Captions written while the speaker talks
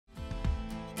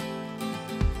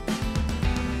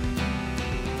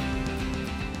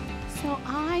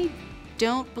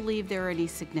don't believe there are any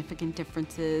significant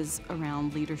differences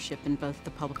around leadership in both the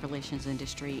public relations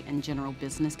industry and general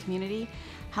business community.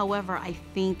 However, I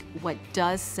think what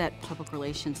does set public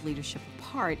relations leadership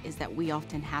apart is that we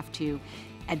often have to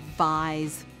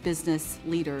advise business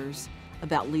leaders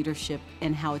about leadership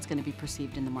and how it's going to be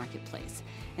perceived in the marketplace.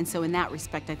 And so in that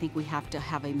respect, I think we have to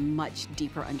have a much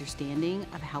deeper understanding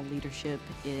of how leadership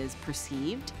is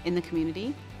perceived in the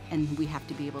community, and we have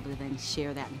to be able to then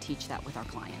share that and teach that with our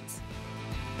clients.